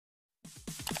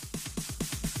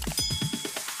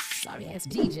Abarquez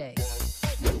DJ.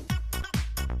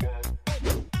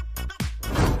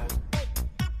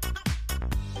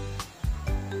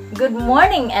 Good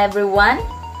morning, everyone.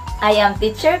 I am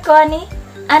Teacher Connie,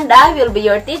 and I will be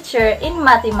your teacher in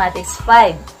Mathematics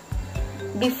 5.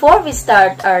 Before we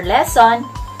start our lesson,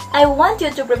 I want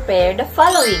you to prepare the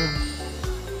following.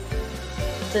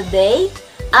 Today,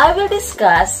 I will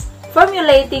discuss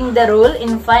formulating the rule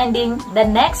in finding the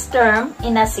next term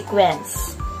in a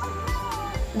sequence.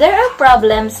 There are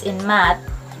problems in math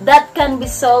that can be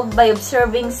solved by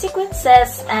observing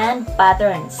sequences and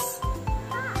patterns.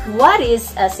 What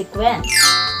is a sequence?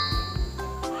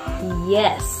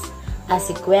 Yes, a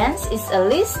sequence is a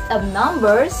list of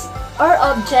numbers or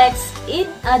objects in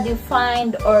a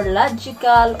defined or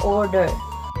logical order.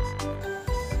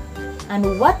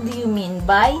 And what do you mean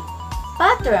by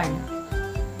pattern?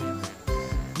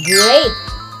 Great!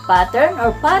 Pattern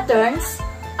or patterns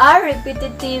are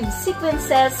repetitive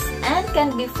sequences and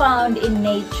can be found in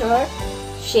nature,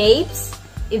 shapes,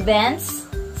 events,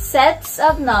 sets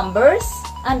of numbers,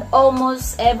 and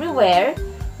almost everywhere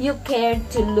you care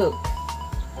to look.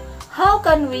 How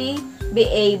can we be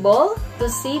able to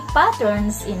see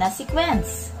patterns in a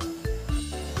sequence?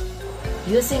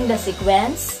 Using the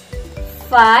sequence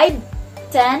 5,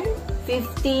 10,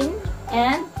 15,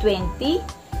 and 20,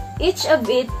 each of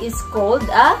it is called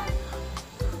a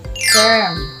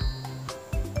term.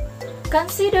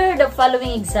 Consider the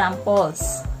following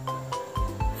examples.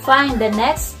 Find the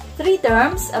next three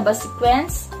terms of a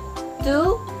sequence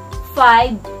 2,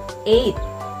 5, 8,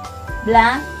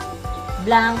 blank,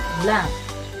 blank, blank.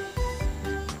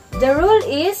 The rule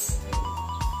is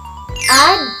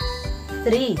add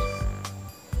 3.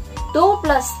 2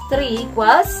 plus 3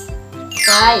 equals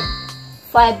 5.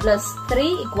 5 plus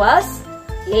 3 equals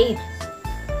 8.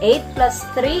 8 plus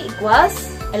 3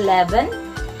 equals 11.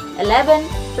 11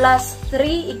 plus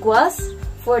 3 equals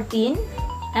 14.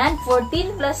 And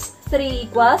 14 plus 3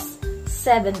 equals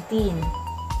 17.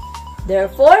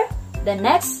 Therefore, the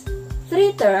next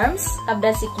three terms of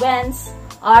the sequence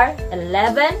are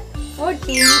 11,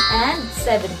 14, and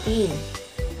 17.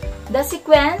 The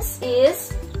sequence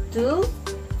is 2,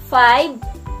 5,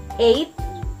 8,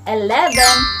 11,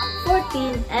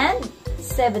 14, and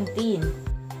 17.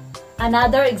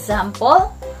 Another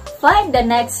example, find the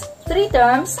next three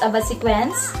terms of a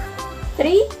sequence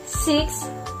 3, 6,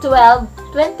 12,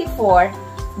 24,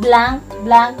 blank,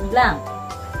 blank, blank.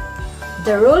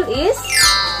 The rule is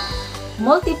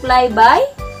multiply by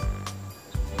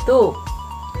 2.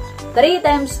 3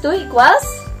 times 2 equals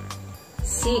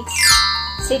 6.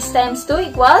 6 times 2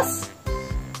 equals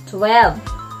 12.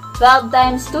 12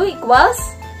 times 2 equals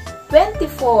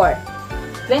 24.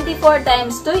 24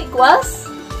 times 2 equals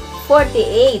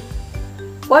 48.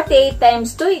 48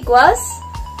 times 2 equals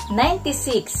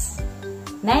 96.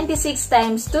 96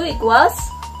 times 2 equals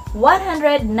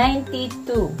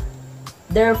 192.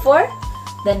 Therefore,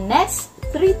 the next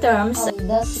three terms of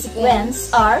the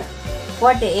sequence are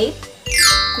 48,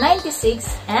 96,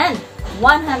 and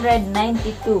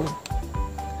 192.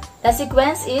 The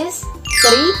sequence is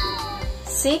 3,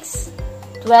 6,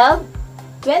 12,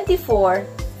 24,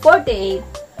 48,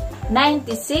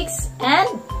 96, and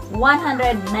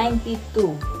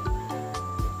 192.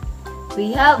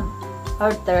 We have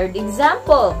our third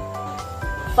example.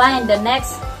 Find the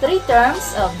next three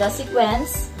terms of the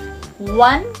sequence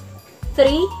 1,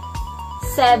 3,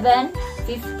 7,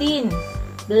 15,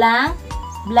 blank,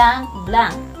 blank,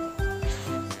 blank.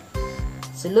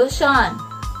 Solution.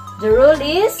 The rule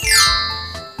is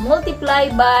multiply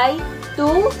by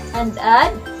 2 and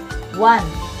add 1.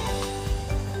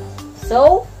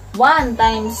 So, 1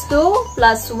 times 2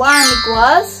 plus 1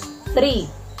 equals 3.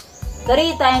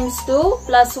 3 times 2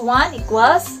 plus 1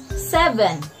 equals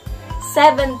 7.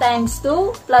 7 times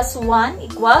 2 plus 1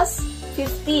 equals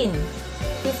 15.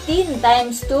 15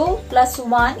 times 2 plus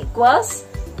 1 equals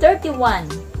 31.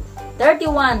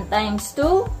 31 times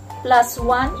 2 plus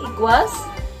 1 equals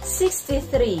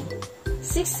 63.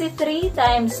 63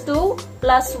 times 2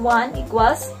 plus 1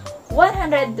 equals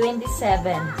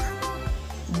 127.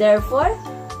 Therefore,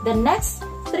 the next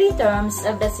three terms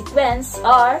of the sequence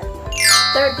are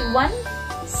 31,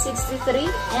 63,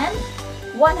 and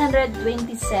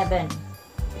 127.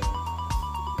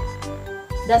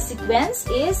 The sequence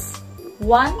is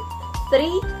 1,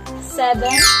 3, 7,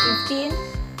 15,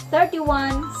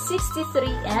 31,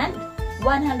 63, and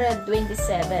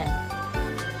 127.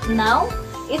 Now,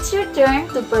 it's your turn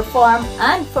to perform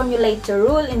and formulate the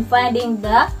rule in finding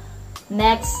the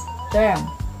next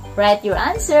term. Write your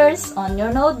answers on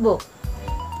your notebook.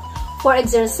 For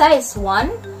exercise 1,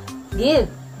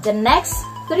 give the next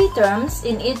three terms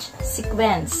in each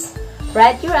sequence.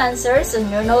 Write your answers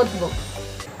on your notebook.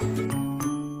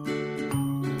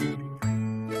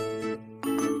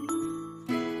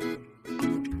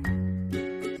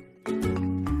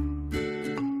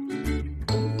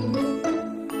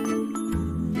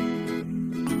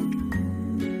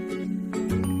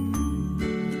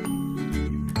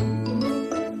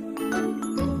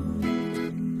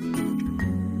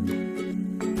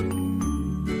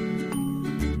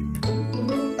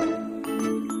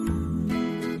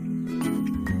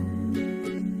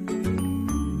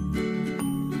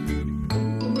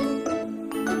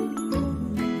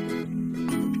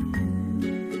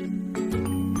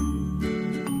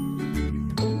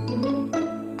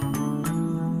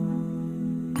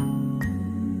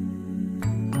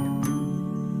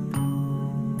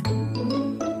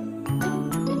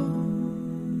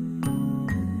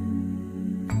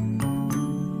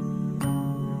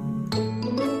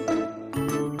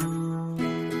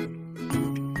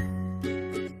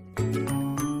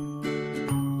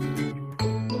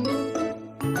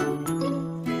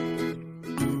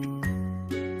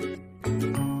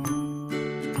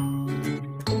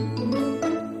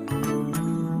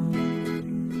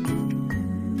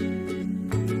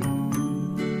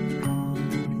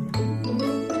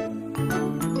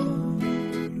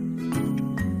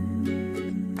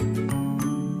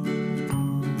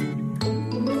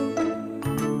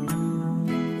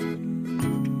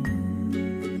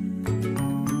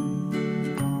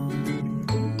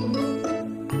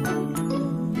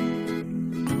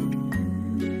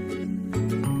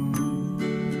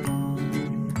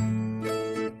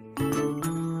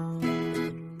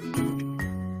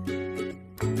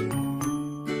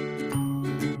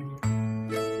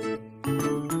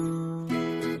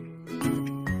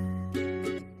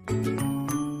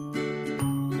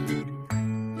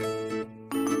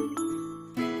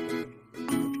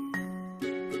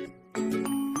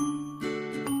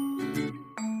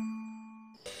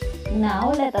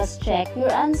 Now, let us check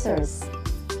your answers.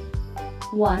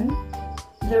 1.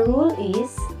 The rule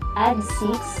is add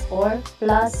 6 or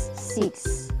plus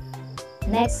 6.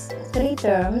 Next 3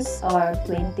 terms are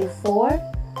 24,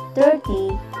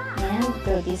 30, and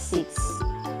 36.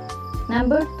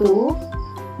 Number 2.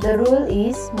 The rule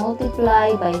is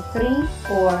multiply by 3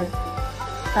 or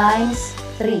times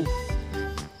 3.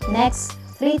 Next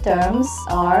 3 terms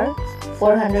are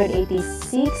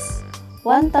 486,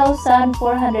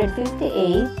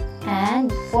 1,458,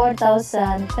 and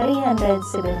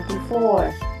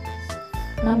 4,374.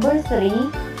 Number 3,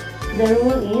 the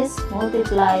rule is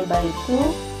multiply by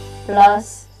 2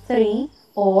 plus 3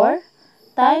 or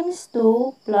times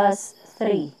 2 plus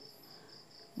 3.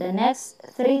 The next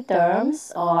 3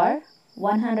 terms are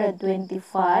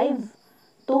 125,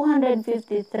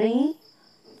 253,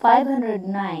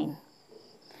 509.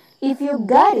 If you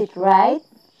got it right,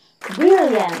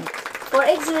 brilliant! For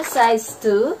exercise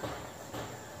 2,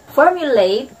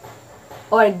 formulate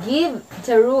or give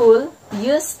the rule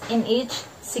used in each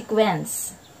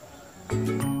sequence.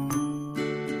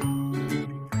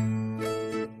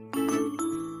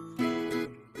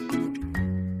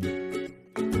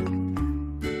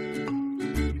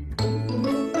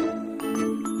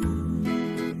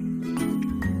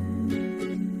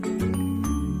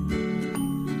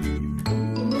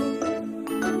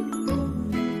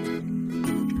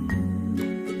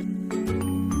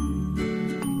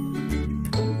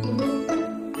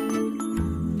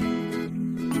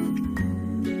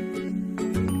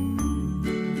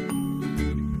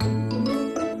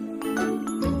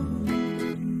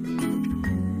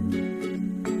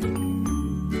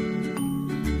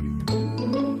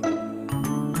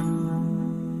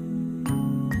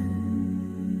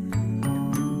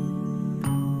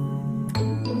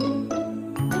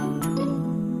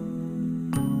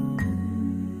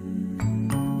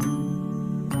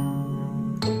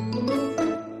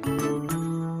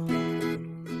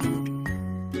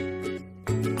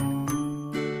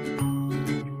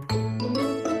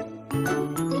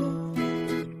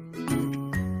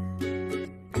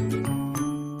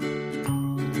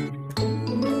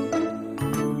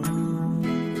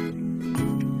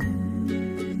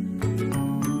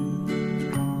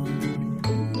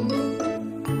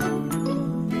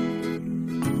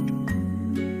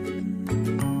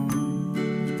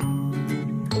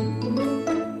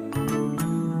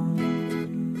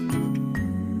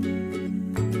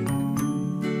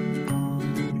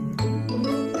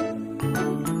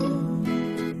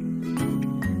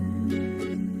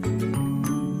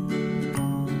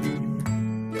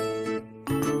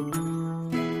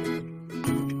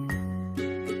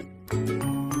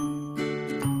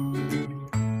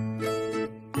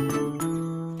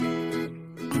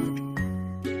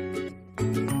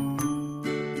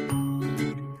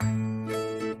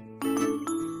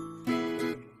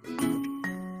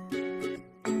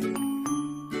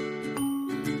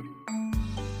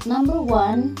 Number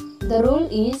 1, the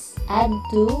rule is add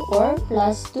 2 or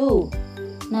plus 2.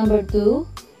 Number 2,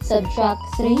 subtract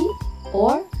 3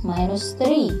 or minus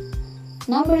 3.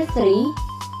 Number 3,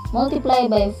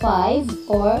 multiply by 5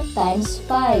 or times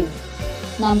 5.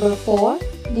 Number 4,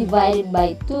 divided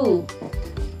by 2.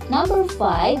 Number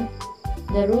 5,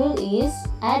 the rule is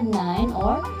add 9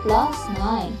 or plus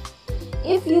 9.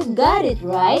 If you got it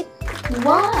right,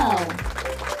 wow!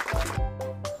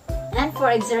 And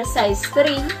for exercise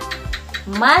 3,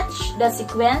 match the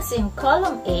sequence in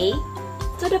column A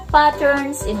to the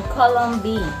patterns in column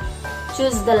B.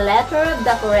 Choose the letter of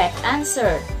the correct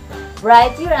answer.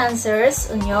 Write your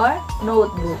answers on your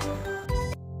notebook.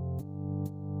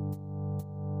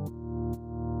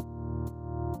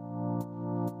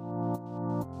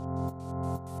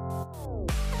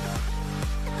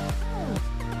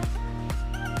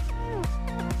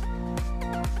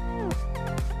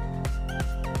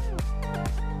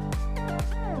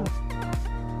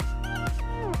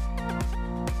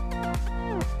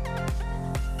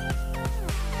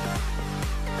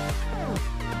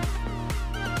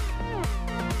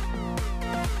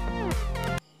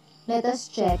 Let us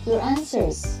check your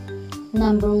answers.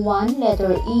 Number 1,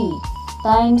 letter E,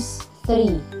 times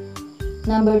 3.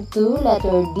 Number 2,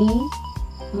 letter D,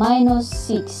 minus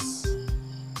 6.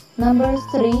 Number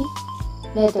 3,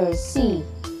 letter C,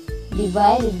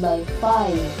 divided by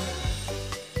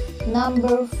 5.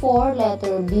 Number 4,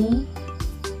 letter B,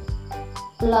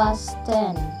 plus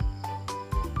 10.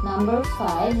 Number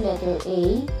 5, letter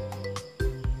A,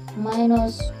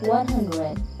 minus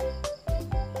 100.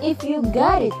 If you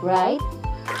got it right,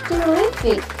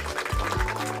 terrific!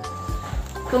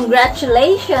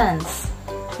 Congratulations!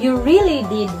 You really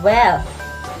did well.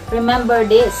 Remember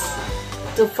this: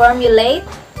 to formulate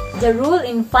the rule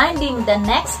in finding the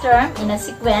next term in a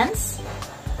sequence,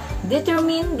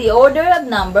 determine the order of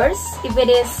numbers if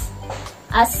it is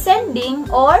ascending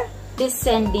or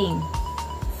descending.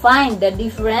 Find the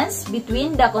difference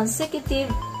between the consecutive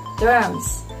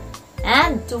terms.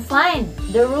 And to find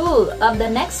the rule of the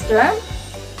next term,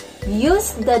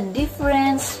 use the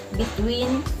difference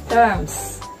between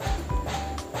terms.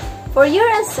 For your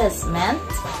assessment,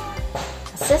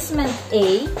 Assessment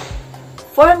A,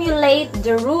 formulate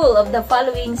the rule of the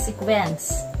following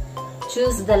sequence.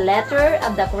 Choose the letter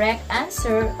of the correct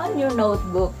answer on your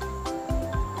notebook.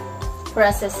 For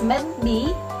Assessment B,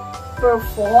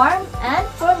 perform and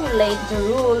formulate the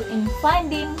rule in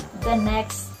finding the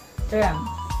next term.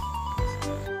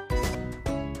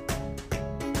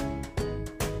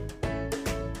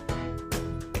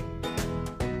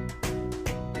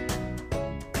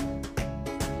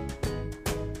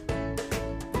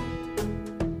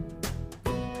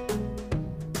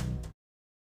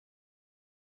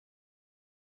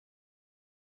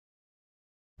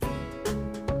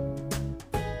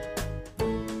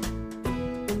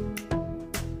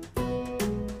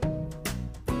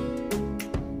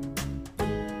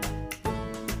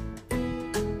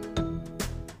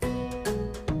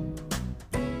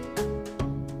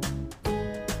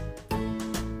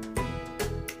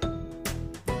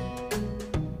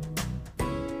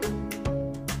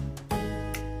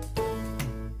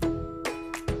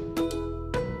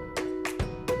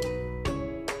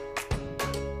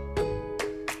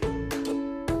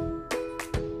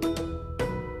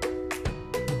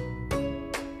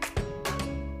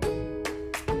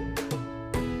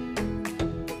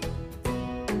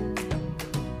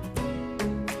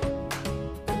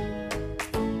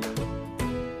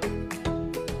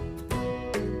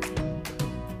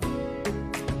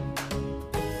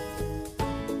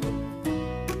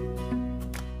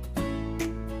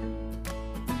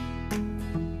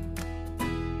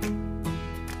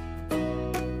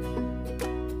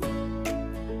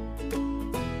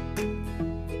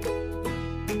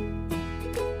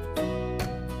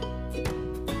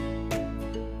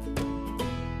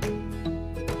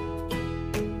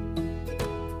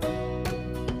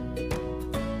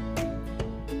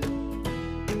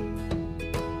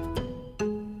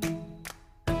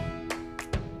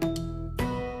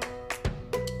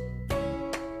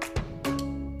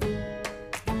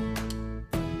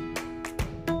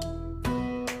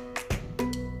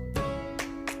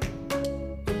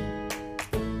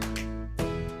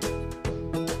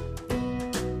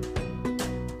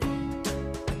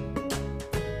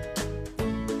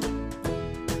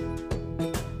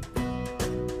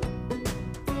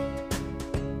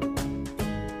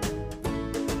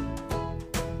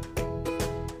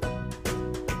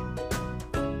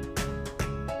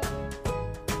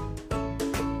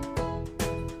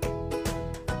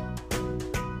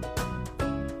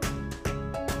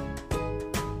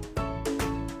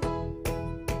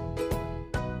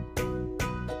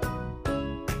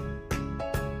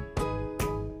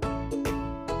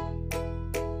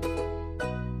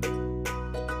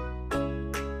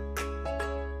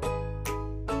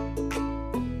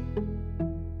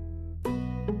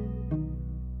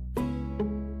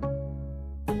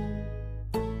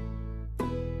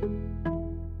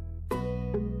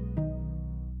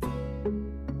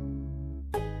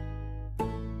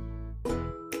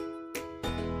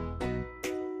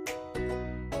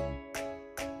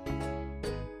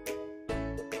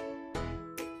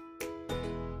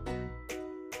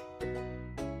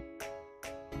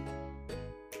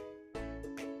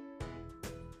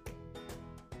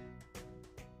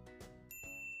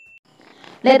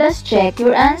 Let us check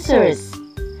your answers.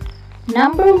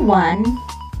 Number 1,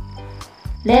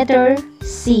 letter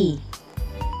C.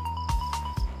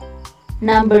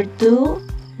 Number 2,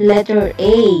 letter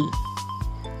A.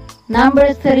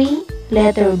 Number 3,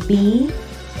 letter B.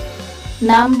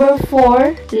 Number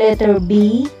 4, letter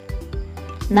B.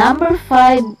 Number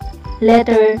 5,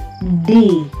 letter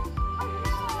D.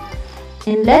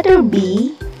 In letter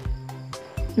B,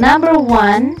 number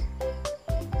 1,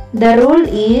 the rule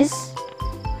is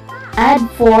add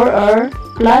 4 or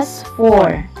plus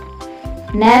 4.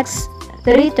 Next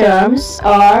 3 terms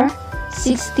are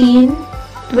 16,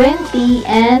 20,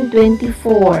 and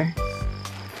 24.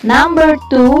 Number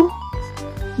 2,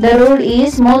 the rule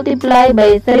is multiply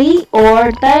by 3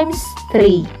 or times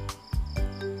 3.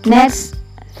 Next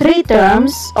 3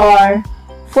 terms are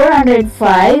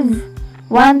 405,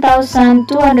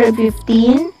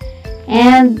 1,215,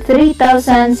 and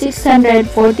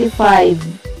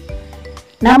 3,645.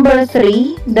 Number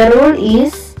 3, the rule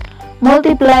is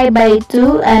multiply by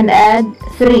 2 and add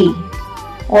 3,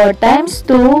 or times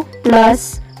 2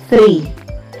 plus 3.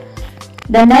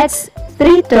 The next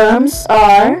 3 terms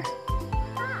are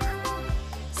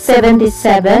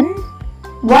 77,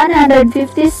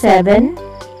 157,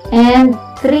 and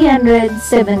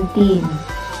 317.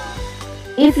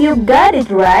 If you got it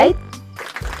right,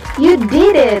 you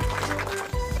did it!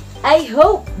 I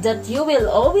hope that you will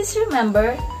always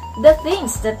remember the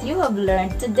things that you have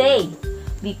learned today,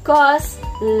 because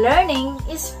learning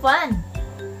is fun.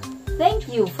 Thank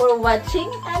you for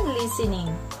watching and listening.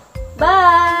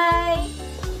 Bye!